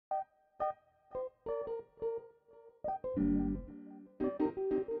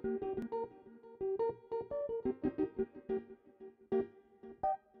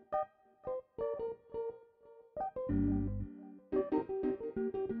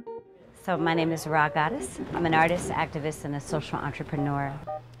So my name is Rha Goddess. I'm an artist, activist, and a social entrepreneur.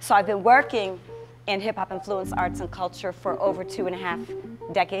 So I've been working in hip-hop influenced arts and culture for over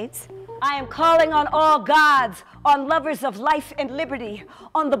 2.5 decades. I am calling on all gods, on lovers of life and liberty,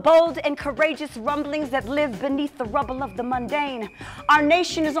 on the bold and courageous rumblings that live beneath the rubble of the mundane. Our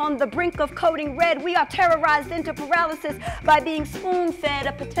nation is on the brink of coding red. We are terrorized into paralysis by being spoon-fed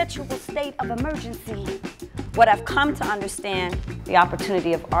a perpetual state of emergency. What I've come to understand, the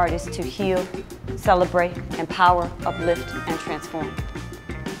opportunity of artists to heal, celebrate, empower, uplift, and transform.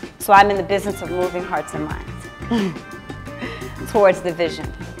 So I'm in the business of moving hearts and minds towards the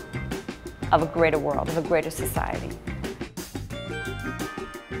vision of a greater world, of a greater society.